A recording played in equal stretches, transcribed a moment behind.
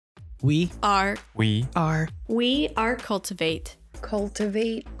We are cultivate.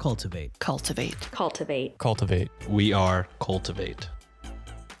 cultivate. We are cultivate.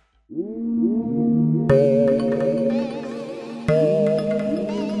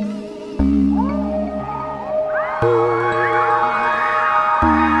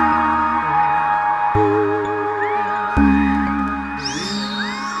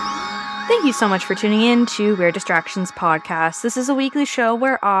 Thank you so much for tuning in to Weird Distractions Podcast. This is a weekly show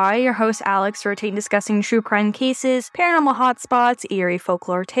where I, your host Alex, rotate discussing true crime cases, paranormal hotspots, eerie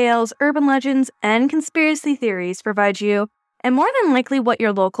folklore tales, urban legends, and conspiracy theories to provide you, and more than likely what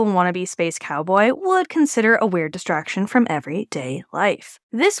your local wannabe space cowboy would consider a weird distraction from everyday life.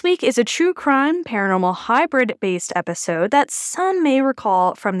 This week is a true crime paranormal hybrid-based episode that some may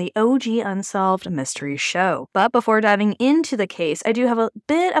recall from the OG Unsolved Mystery Show. But before diving into the case, I do have a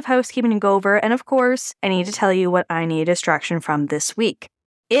bit of housekeeping to go over, and of course, I need to tell you what I need a distraction from this week.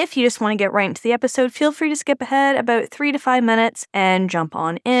 If you just want to get right into the episode, feel free to skip ahead about 3 to 5 minutes and jump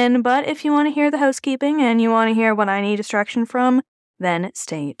on in. But if you want to hear the housekeeping and you want to hear what I need distraction from, then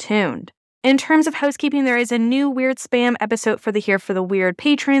stay tuned. In terms of housekeeping, there is a new Weird Spam episode for the Here for the Weird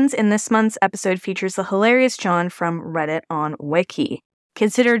patrons, and this month's episode features the hilarious John from Reddit on Wiki.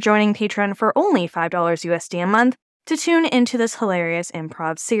 Consider joining Patreon for only $5 USD a month to tune into this hilarious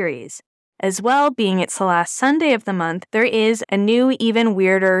improv series. As well, being it's the last Sunday of the month, there is a new Even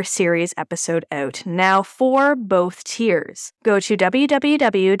Weirder series episode out, now for both tiers. Go to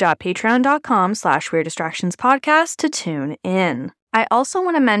www.patreon.com/weirddistractionspodcast to tune in. I also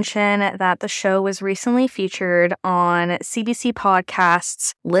want to mention that the show was recently featured on CBC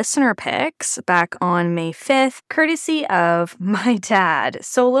Podcast's Listener Picks back on May 5th, courtesy of my dad.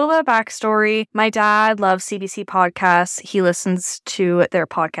 So a little bit of backstory. My dad loves CBC Podcasts. He listens to their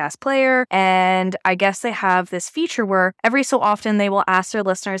podcast player, and I guess they have this feature where every so often they will ask their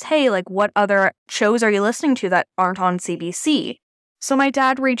listeners, hey, like, what other shows are you listening to that aren't on CBC? So my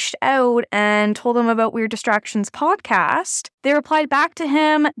dad reached out and told them about Weird Distractions Podcast. They replied back to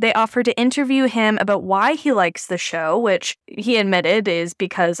him. They offered to interview him about why he likes the show, which he admitted is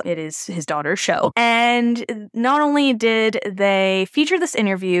because it is his daughter's show. And not only did they feature this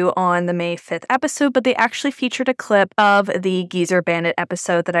interview on the May 5th episode, but they actually featured a clip of the Geezer Bandit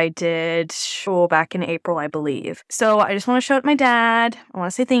episode that I did back in April, I believe. So I just want to shout out my dad. I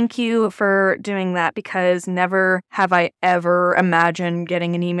want to say thank you for doing that, because never have I ever imagined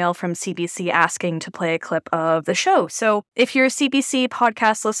getting an email from CBC asking to play a clip of the show. So if you're a CBC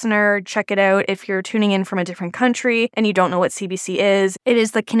podcast listener, check it out. If you're tuning in from a different country and you don't know what CBC is, it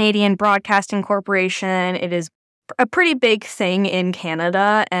is the Canadian Broadcasting Corporation. It is a pretty big thing in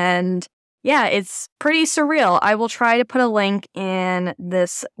Canada, and yeah, it's pretty surreal. I will try to put a link in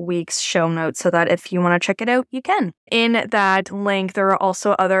this week's show notes so that if you want to check it out, you can. In that link, there are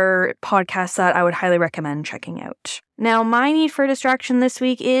also other podcasts that I would highly recommend checking out. Now, my need for distraction this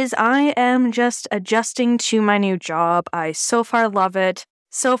week is I am just adjusting to my new job. I so far love it.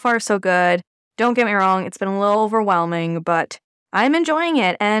 So far, so good. Don't get me wrong, it's been a little overwhelming, but I'm enjoying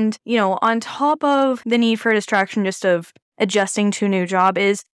it. And, on top of the need for distraction just of adjusting to a new job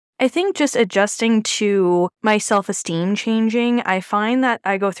is I think just adjusting to my self-esteem changing. I find that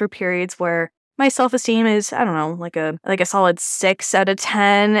I go through periods where my self-esteem is, I don't know, like a solid 6 out of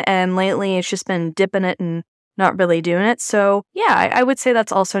 10. And lately it's just been dipping it and not really doing it. So yeah, I would say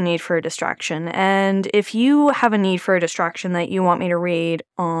that's also a need for a distraction. And if you have a need for a distraction that you want me to read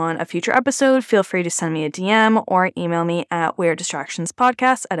on a future episode, feel free to send me a DM or email me at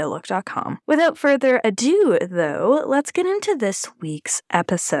weirddistractionspodcast@outlook.com. Without further ado, though, let's get into this week's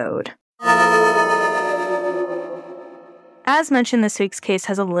episode. As mentioned, this week's case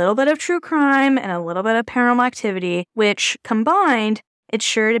has a little bit of true crime and a little bit of paranormal activity, which combined, it's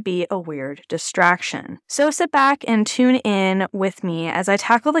sure to be a weird distraction. So sit back and tune in with me as I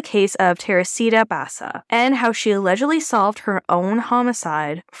tackle the case of Teresita Basa and how she allegedly solved her own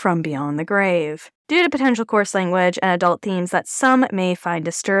homicide from beyond the grave. Due to potential coarse language and adult themes that some may find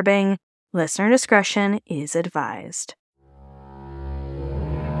disturbing, listener discretion is advised.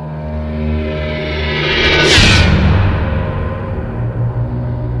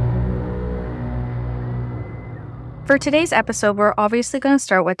 For today's episode, we're obviously going to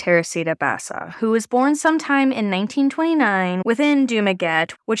start with Teresita Basa, who was born sometime in 1929 within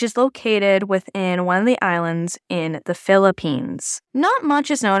Dumaguete, which is located within one of the islands in the Philippines. Not much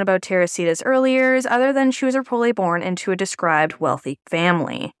is known about Teresita's early years other than she was reportedly born into a described wealthy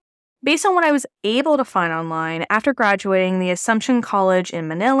family. Based on what I was able to find online, after graduating the Assumption College in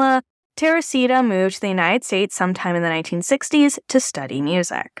Manila, Teresita moved to the United States sometime in the 1960s to study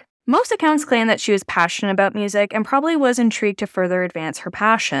music. Most accounts claim that she was passionate about music and probably was intrigued to further advance her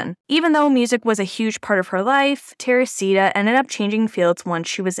passion. Even though music was a huge part of her life, Teresita ended up changing fields once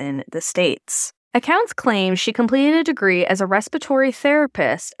she was in the States. Accounts claim she completed a degree as a respiratory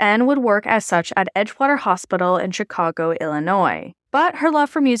therapist and would work as such at Edgewater Hospital in Chicago, Illinois. But her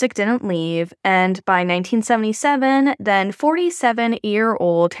love for music didn't leave, and by 1977, then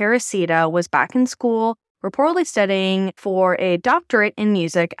 47-year-old Teresita was back in school, reportedly studying for a doctorate in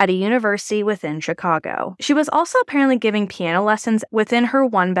music at a university within Chicago. She was also apparently giving piano lessons within her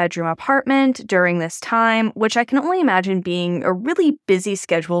one-bedroom apartment during this time, which I can only imagine being a really busy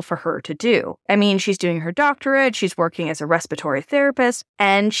schedule for her to do. I mean, she's doing her doctorate, she's working as a respiratory therapist,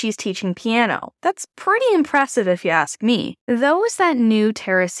 and she's teaching piano. That's pretty impressive if you ask me. Those that knew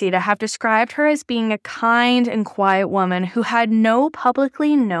Teresita have described her as being a kind and quiet woman who had no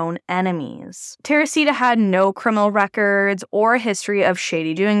publicly known enemies. Teresita had no criminal records or a history of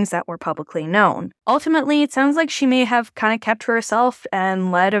shady doings that were publicly known. Ultimately, it sounds like she may have kind of kept to herself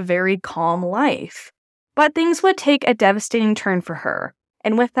and led a very calm life. But things would take a devastating turn for her.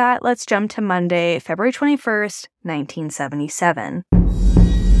 And with that, let's jump to Monday, February 21st, 1977.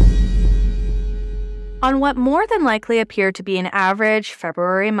 On what more than likely appeared to be an average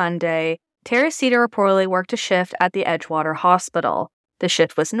February Monday, Teresita reportedly worked a shift at the Edgewater Hospital. The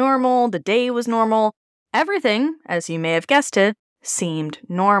shift was normal, the day was normal. Everything, as you may have guessed it, seemed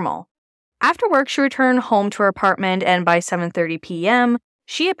normal. After work, she returned home to her apartment, and by 7:30 p.m.,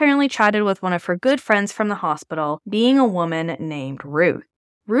 she apparently chatted with one of her good friends from the hospital, being a woman named Ruth.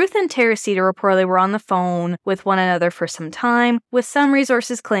 Ruth and Teresita reportedly were on the phone with one another for some time, with some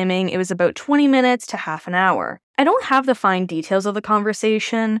resources claiming it was about 20 minutes to half an hour. I don't have the fine details of the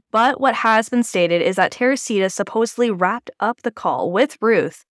conversation, but what has been stated is that Teresita supposedly wrapped up the call with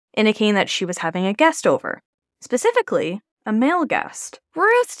Ruth, indicating that she was having a guest over. Specifically, a male guest.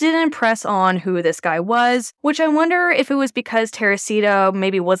 Ruth didn't press on who this guy was, which I wonder if it was because Teresita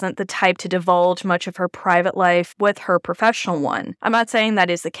maybe wasn't the type to divulge much of her private life with her professional one. I'm not saying that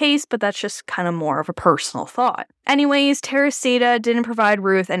is the case, but that's just kind of more of a personal thought. Anyways, Teresita didn't provide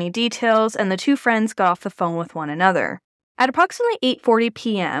Ruth any details, and the two friends got off the phone with one another. At approximately 8:40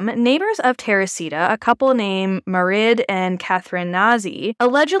 p.m., neighbors of Teresita, a couple named Marid and Catherine Nazi,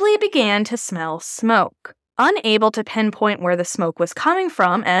 allegedly began to smell smoke. Unable to pinpoint where the smoke was coming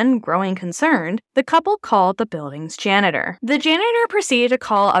from and growing concerned, the couple called the building's janitor. The janitor proceeded to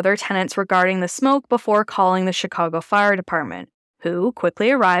call other tenants regarding the smoke before calling the Chicago Fire Department, who quickly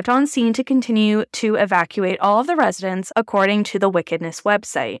arrived on scene to continue to evacuate all of the residents according to the Wickedness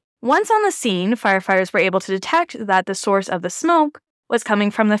website. Once on the scene, firefighters were able to detect that the source of the smoke was coming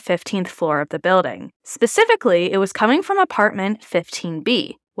from the 15th floor of the building. Specifically, it was coming from apartment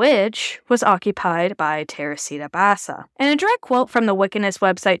 15B, which was occupied by Teresita Basa. In a direct quote from the Wickedness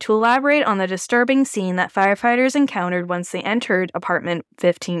website to elaborate on the disturbing scene that firefighters encountered once they entered apartment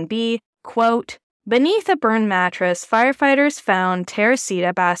 15B, quote, "Beneath a burned mattress, firefighters found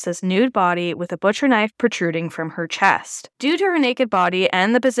Teresita Basa's nude body with a butcher knife protruding from her chest. Due to her naked body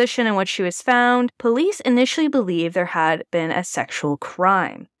and the position in which she was found, police initially believed there had been a sexual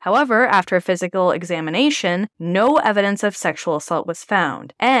crime. However, after a physical examination, no evidence of sexual assault was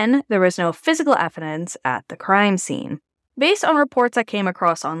found, and there was no physical evidence at the crime scene." Based on reports that came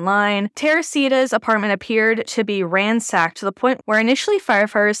across online, Teresita's apartment appeared to be ransacked to the point where initially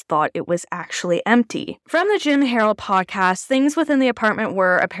firefighters thought it was actually empty. From the Jim Harold podcast, things within the apartment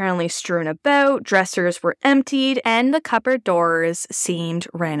were apparently strewn about, dressers were emptied, and the cupboard doors seemed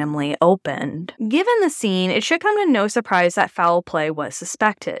randomly opened. Given the scene, it should come to no surprise that foul play was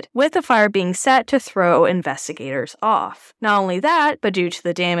suspected, with the fire being set to throw investigators off. Not only that, but due to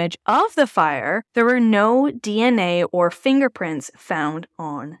the damage of the fire, there were no DNA or fingerprints found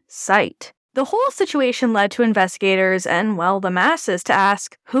on site. The whole situation led to investigators and, well, the masses to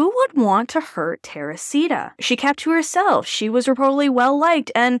ask, who would want to hurt Teresita? She kept to herself, she was reportedly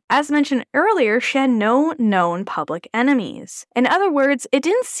well-liked, and, as mentioned earlier, she had no known public enemies. In other words, it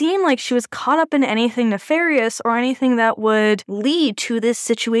didn't seem like she was caught up in anything nefarious or anything that would lead to this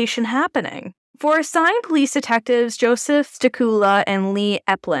situation happening. For assigned police detectives Joseph Stakula and Lee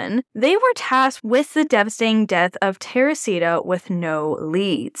Eplin, they were tasked with the devastating death of Teresita with no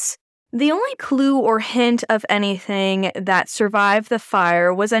leads. The only clue or hint of anything that survived the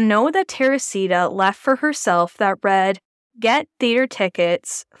fire was a note that Teresita left for herself that read, "Get theater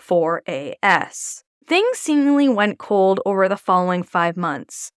tickets for AS." Things seemingly went cold over the following 5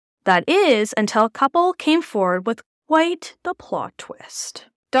 months. That is, until a couple came forward with quite the plot twist.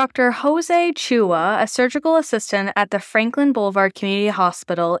 Dr. Jose Chua, a surgical assistant at the Franklin Boulevard Community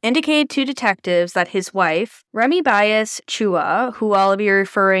Hospital, indicated to detectives that his wife, Remy Bias Chua, who all of you are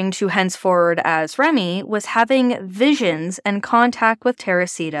referring to henceforward as Remy, was having visions and contact with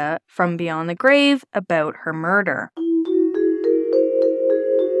Teresita from beyond the grave about her murder.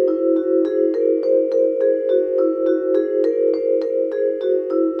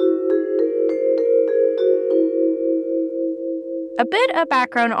 A bit of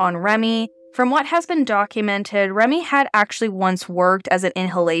background on Remy. From what has been documented, Remy had actually once worked as an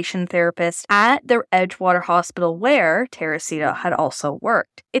inhalation therapist at the Edgewater Hospital where Teresita had also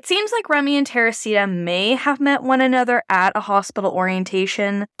worked. It seems like Remy and Teresita may have met one another at a hospital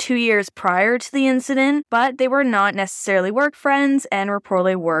orientation 2 years prior to the incident, but they were not necessarily work friends and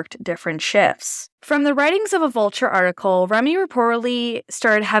reportedly worked different shifts. From the writings of a Vulture article, Remy reportedly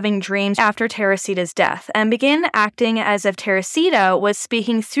started having dreams after Teresita's death and began acting as if Teresita was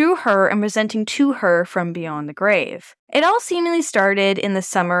speaking through her and presenting to her from beyond the grave. It all seemingly started in the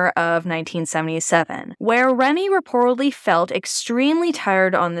summer of 1977, where Remy reportedly felt extremely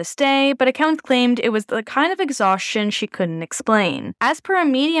tired on this day, but accounts claimed it was the kind of exhaustion she couldn't explain. As per a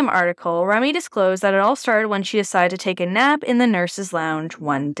Medium article, Remy disclosed that it all started when she decided to take a nap in the nurse's lounge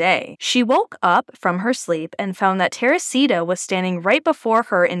one day. She woke up from her sleep and found that Teresita was standing right before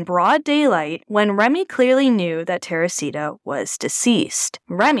her in broad daylight when Remy clearly knew that Teresita was deceased.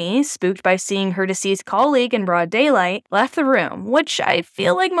 Remy, spooked by seeing her deceased colleague in broad daylight, left the room, which I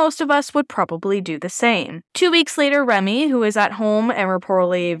feel like most of us would probably do the same. 2 weeks later, Remy, who is at home and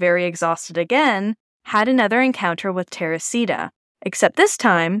reportedly very exhausted again, had another encounter with Teresita, except this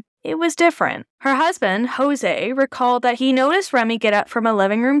time, it was different. Her husband, Jose, recalled that he noticed Remy get up from a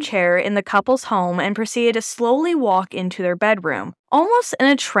living room chair in the couple's home and proceeded to slowly walk into their bedroom, almost in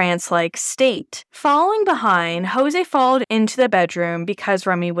a trance-like state. Following behind, Jose followed into the bedroom because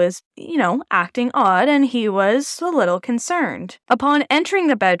Remy was, acting odd and he was a little concerned. Upon entering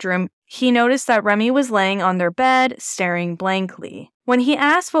the bedroom, he noticed that Remy was laying on their bed, staring blankly. When he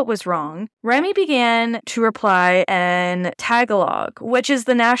asked what was wrong, Remy began to reply in Tagalog, which is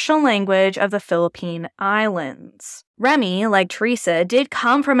the national language of the Philippine Islands. Remy, like Teresa, did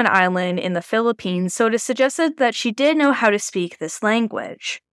come from an island in the Philippines, so it is suggested that she did know how to speak this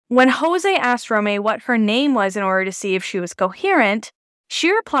language. When Jose asked Remy what her name was in order to see if she was coherent, she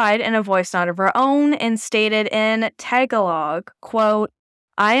replied in a voice not of her own and stated in Tagalog, quote,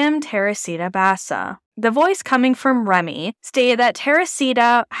 "I am Teresita Basa." The voice coming from Remy stated that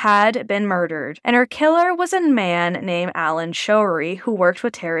Teresita had been murdered, and her killer was a man named Alan Showery who worked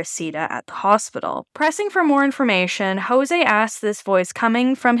with Teresita at the hospital. Pressing for more information, Jose asked this voice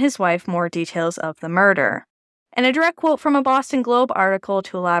coming from his wife more details of the murder. In a direct quote from a Boston Globe article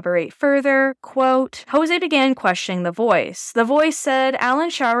to elaborate further, quote, Jose began questioning the voice. The voice said Alan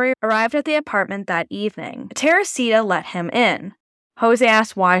Showery arrived at the apartment that evening. Teresita let him in. Jose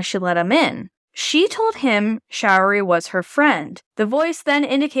asked why she let him in. She told him Showery was her friend. The voice then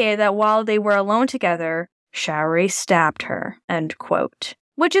indicated that while they were alone together, Showery stabbed her, end quote.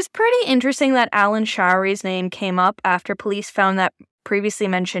 Which is pretty interesting that Alan Showery's name came up after police found that previously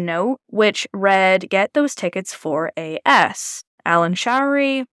mentioned note, which read, "Get those tickets for AS." Alan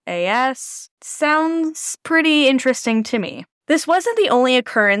Showery, AS, sounds pretty interesting to me. This wasn't the only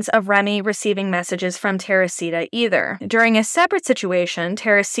occurrence of Remy receiving messages from Teresita either. During a separate situation,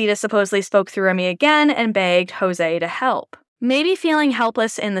 Teresita supposedly spoke through Remy again and begged Jose to help. Maybe feeling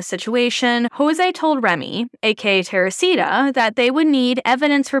helpless in the situation, Jose told Remy, aka Teresita, that they would need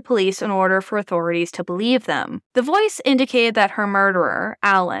evidence for police in order for authorities to believe them. The voice indicated that her murderer,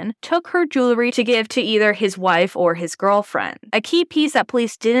 Alan, took her jewelry to give to either his wife or his girlfriend, a key piece that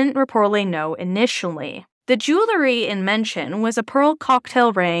police didn't reportedly know initially. The jewelry in mention was a pearl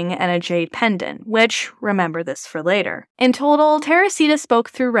cocktail ring and a jade pendant, which, remember this for later. In total, Teresita spoke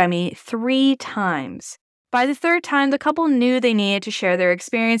through Remy 3 times. By the 3rd time, the couple knew they needed to share their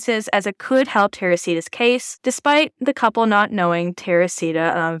experiences as it could help Teresita's case, despite the couple not knowing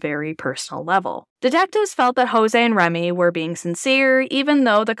Teresita on a very personal level. Detectives felt that Jose and Remy were being sincere, even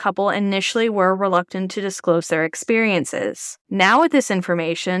though the couple initially were reluctant to disclose their experiences. Now with this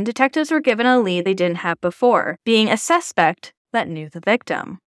information, detectives were given a lead they didn't have before, being a suspect that knew the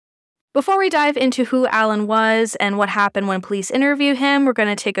victim. Before we dive into who Alan was and what happened when police interview him, we're going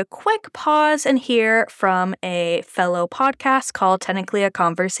to take a quick pause and hear from a fellow podcast called Technically a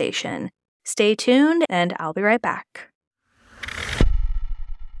Conversation. Stay tuned, and I'll be right back.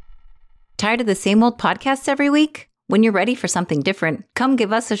 Tired of the same old podcasts every week? When you're ready for something different, come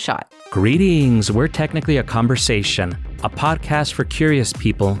give us a shot. Greetings, we're Technically a Conversation, a podcast for curious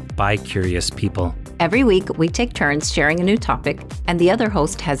people by curious people. Every week, we take turns sharing a new topic, and the other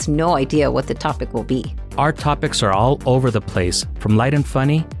host has no idea what the topic will be. Our topics are all over the place, from light and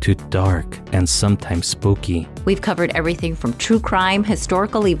funny to dark and sometimes spooky. We've covered everything from true crime,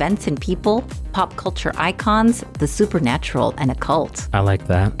 historical events and people, pop culture icons, the supernatural and occult. I like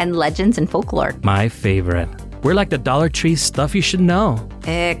that. And legends and folklore. My favorite. We're like the Dollar Tree stuff you should know.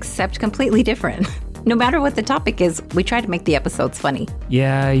 Except completely different. No matter what the topic is, we try to make the episodes funny.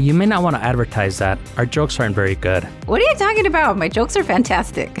 Yeah, you may not want to advertise that. Our jokes aren't very good. What are you talking about? My jokes are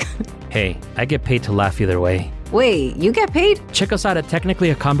fantastic. Hey, I get paid to laugh either way. Wait, you get paid? Check us out at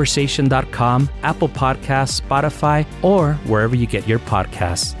technicallyaconversation.com, Apple Podcasts, Spotify, or wherever you get your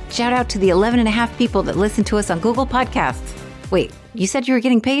podcasts. Shout out to the 11.5 people that listen to us on Google Podcasts. Wait, you said you were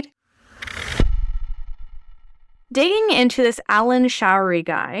getting paid? Digging into this Alan Showery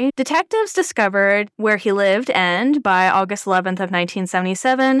guy, detectives discovered where he lived, and by August 11th of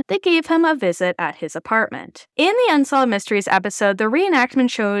 1977, they gave him a visit at his apartment. In the Unsolved Mysteries episode, the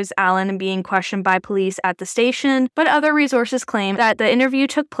reenactment shows Alan being questioned by police at the station, but other resources claim that the interview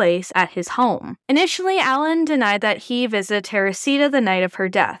took place at his home. Initially, Alan denied that he visited Teresita the night of her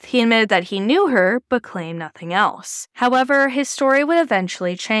death. He admitted that he knew her, but claimed nothing else. However, his story would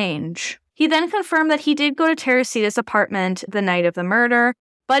eventually change. He then confirmed that he did go to Teresita's apartment the night of the murder,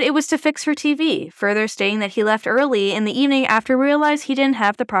 but it was to fix her TV, further stating that he left early in the evening after he realized he didn't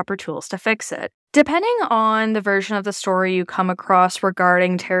have the proper tools to fix it. Depending on the version of the story you come across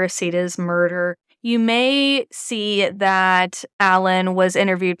regarding Teresita's murder, you may see that Alan was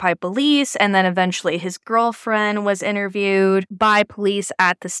interviewed by police, and then eventually his girlfriend was interviewed by police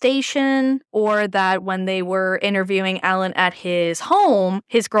at the station, or that when they were interviewing Alan at his home,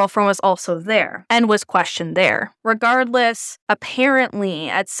 his girlfriend was also there and was questioned there. Regardless, apparently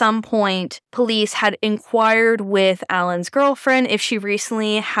at some point, police had inquired with Alan's girlfriend if she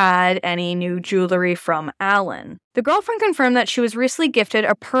recently had any new jewelry from Alan. The girlfriend confirmed that she was recently gifted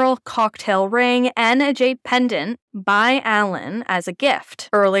a pearl cocktail ring and a jade pendant by Alan as a gift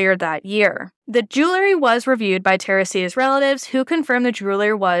earlier that year. The jewelry was reviewed by Teresita's relatives, who confirmed the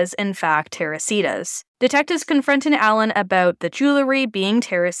jewelry was, in fact, Teresita's. Detectives confronted Alan about the jewelry being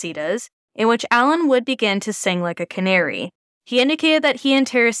Teresita's, in which Alan would begin to sing like a canary. He indicated that he and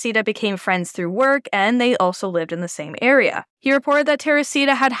Teresita became friends through work, and they also lived in the same area. He reported that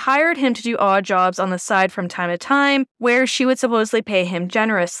Teresita had hired him to do odd jobs on the side from time to time, where she would supposedly pay him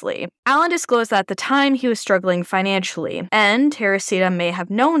generously. Alan disclosed that at the time he was struggling financially, and Teresita may have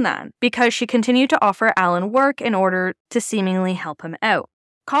known that, because she continued to offer Alan work in order to seemingly help him out.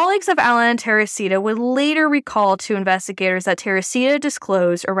 Colleagues of Alan and Teresita would later recall to investigators that Teresita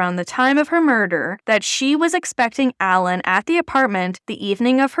disclosed around the time of her murder that she was expecting Alan at the apartment the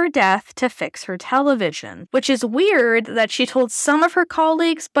evening of her death to fix her television, which is weird that she told some of her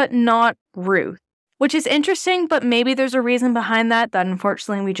colleagues but not Ruth. Which is interesting, but maybe there's a reason behind that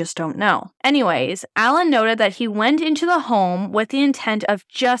unfortunately we just don't know. Anyways, Alan noted that he went into the home with the intent of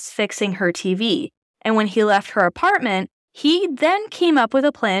just fixing her TV, and when he left her apartment, he then came up with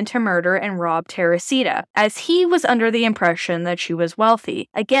a plan to murder and rob Teresita, as he was under the impression that she was wealthy.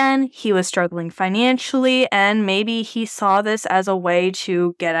 Again, he was struggling financially, and maybe he saw this as a way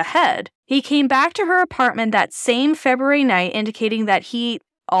to get ahead. He came back to her apartment that same February night, indicating that he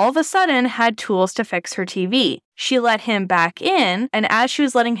all of a sudden had tools to fix her TV. She let him back in, and as she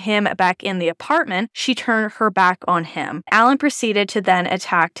was letting him back in the apartment, she turned her back on him. Alan proceeded to then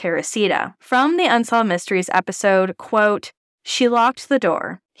attack Teresita. From the Unsolved Mysteries episode, quote, "She locked the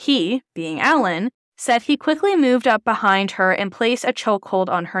door. He, being Alan, said he quickly moved up behind her and placed a chokehold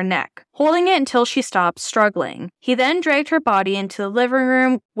on her neck, holding it until she stopped struggling. He then dragged her body into the living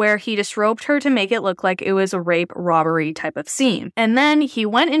room where he disrobed her to make it look like it was a rape robbery type of scene. And then he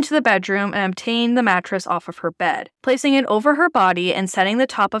went into the bedroom and obtained the mattress off of her bed, placing it over her body and setting the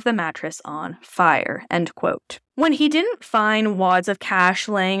top of the mattress on fire." End quote. When he didn't find wads of cash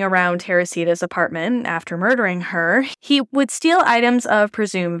laying around Teresita's apartment after murdering her, he would steal items of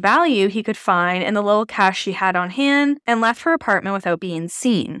presumed value he could find in the little cash she had on hand and left her apartment without being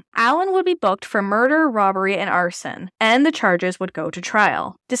seen. Alan would be booked for murder, robbery, and arson, and the charges would go to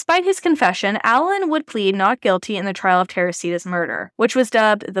trial. Despite his confession, Alan would plead not guilty in the trial of Teresita's murder, which was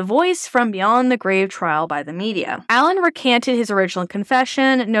dubbed the Voice from Beyond the Grave trial by the media. Alan recanted his original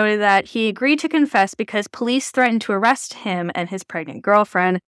confession, noted that he agreed to confess because police threatened to arrest him and his pregnant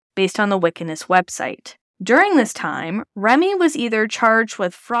girlfriend based on the Wickedness website. During this time, Remy was either charged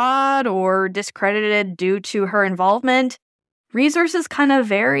with fraud or discredited due to her involvement. Resources kind of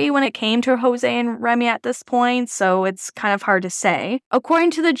vary when it came to Jose and Remy at this point, so it's kind of hard to say.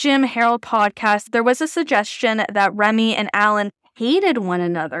 According to the Jim Harold podcast, there was a suggestion that Remy and Alan hated one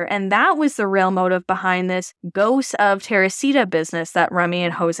another, and that was the real motive behind this ghost of Teresita business that Remy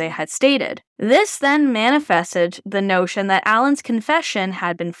and Jose had stated. This then manifested the notion that Alan's confession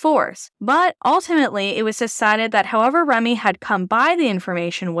had been forced, but ultimately it was decided that however Remy had come by the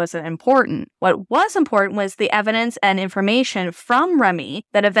information wasn't important. What was important was the evidence and information from Remy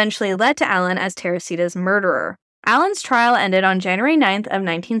that eventually led to Alan as Teresita's murderer. Alan's trial ended on January 9th of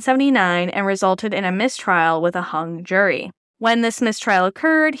 1979 and resulted in a mistrial with a hung jury. When this mistrial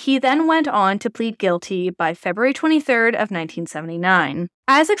occurred, he then went on to plead guilty by February 23rd of 1979.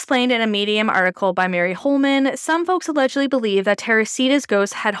 As explained in a Medium article by Mary Holman, some folks allegedly believe that Teresita's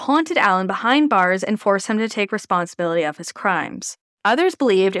ghost had haunted Alan behind bars and forced him to take responsibility of his crimes. Others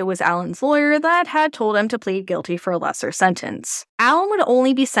believed it was Alan's lawyer that had told him to plead guilty for a lesser sentence. Alan would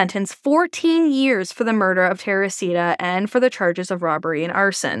only be sentenced 14 years for the murder of Teresita and for the charges of robbery and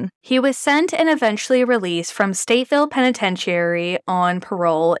arson. He was sent and eventually released from Stateville Penitentiary on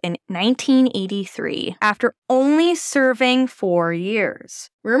parole in 1983 after only serving 4 years.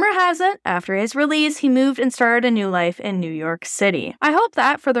 Rumor has it, after his release, he moved and started a new life in New York City. I hope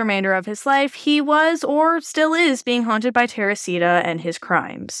that for the remainder of his life, he was or still is being haunted by Teresita and his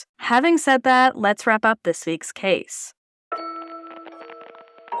crimes. Having said that, let's wrap up this week's case.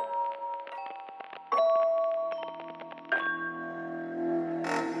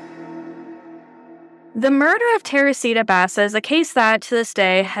 The murder of Teresita Basa is a case that, to this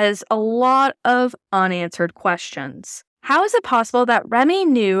day, has a lot of unanswered questions. How is it possible that Remy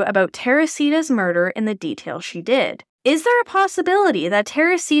knew about Teresita's murder in the detail she did? Is there a possibility that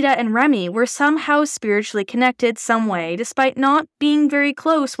Teresita and Remy were somehow spiritually connected some way despite not being very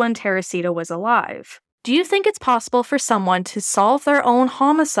close when Teresita was alive? Do you think it's possible for someone to solve their own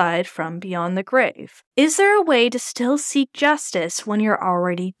homicide from beyond the grave? Is there a way to still seek justice when you're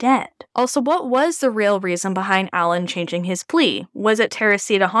already dead? Also, what was the real reason behind Alan changing his plea? Was it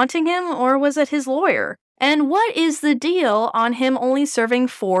Teresita haunting him, or was it his lawyer? And what is the deal on him only serving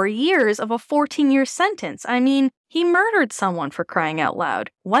 4 years of a 14-year sentence? I mean, he murdered someone, for crying out loud.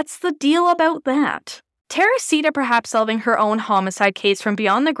 What's the deal about that? Teresita perhaps solving her own homicide case from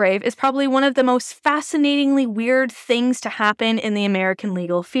beyond the grave is probably one of the most fascinatingly weird things to happen in the American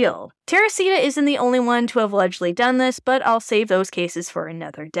legal field. Teresita isn't the only one to have allegedly done this, but I'll save those cases for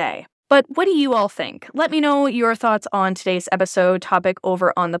another day. But what do you all think? Let me know your thoughts on today's episode topic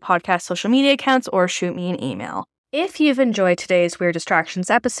over on the podcast social media accounts or shoot me an email. If you've enjoyed today's Weird Distractions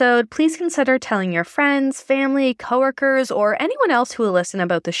episode, please consider telling your friends, family, coworkers, or anyone else who will listen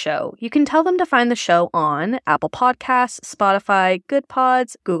about the show. You can tell them to find the show on Apple Podcasts, Spotify, Good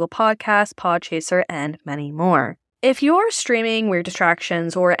Pods, Google Podcasts, Podchaser, and many more. If you're streaming Weird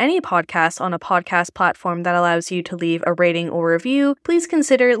Distractions or any podcast on a podcast platform that allows you to leave a rating or review, please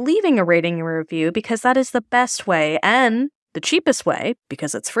consider leaving a rating and review because that is the best way and the cheapest way,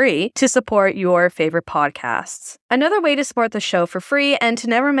 because it's free, to support your favorite podcasts. Another way to support the show for free and to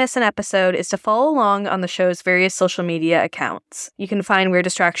never miss an episode is to follow along on the show's various social media accounts. You can find Weird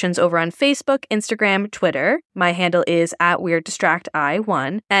Distractions over on Facebook, Instagram, Twitter. My handle is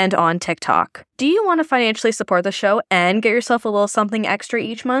 @WeirdDistractI1 and on TikTok. Do you want to financially support the show and get yourself a little something extra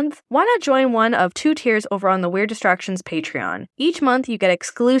each month? Why not join one of 2 tiers over on the Weird Distractions Patreon? Each month you get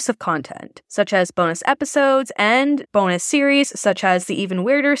exclusive content, such as bonus episodes and bonus series, such as the Even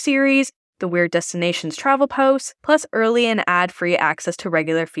Weirder series, the Weird Destinations travel posts, plus early and ad-free access to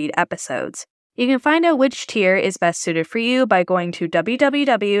regular feed episodes. You can find out which tier is best suited for you by going to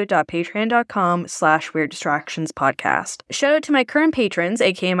www.patreon.com/weirddistractionspodcast. Shout out to my current patrons,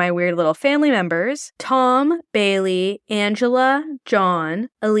 aka my weird little family members, Tom, Bailey, Angela, John,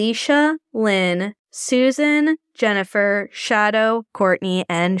 Alicia, Lynn, Susan, Jennifer, Shadow, Courtney,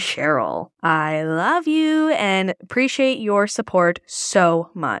 and Cheryl. I love you and appreciate your support so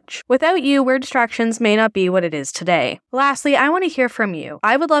much. Without you, Weird Distractions may not be what it is today. Lastly, I want to hear from you.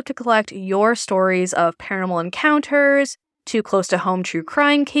 I would love to collect your stories of paranormal encounters, too close to home true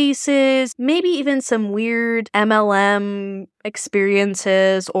crime cases, maybe even some weird MLM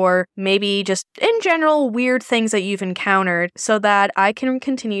experiences, or maybe just in general weird things that you've encountered so that I can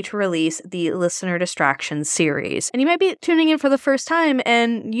continue to release the Listener Distractions series. And you might be tuning in for the first time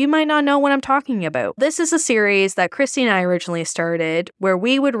and you might not know what I'm talking about. This is a series that Christy and I originally started where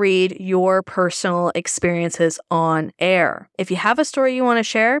we would read your personal experiences on air. If you have a story you want to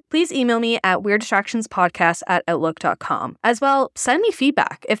share, please email me at weirddistractionspodcast@outlook.com. As well, send me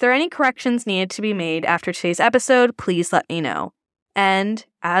feedback. If there are any corrections needed to be made after today's episode, please let me know. And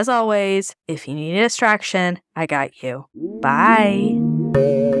as always, if you need a distraction, I got you. Bye.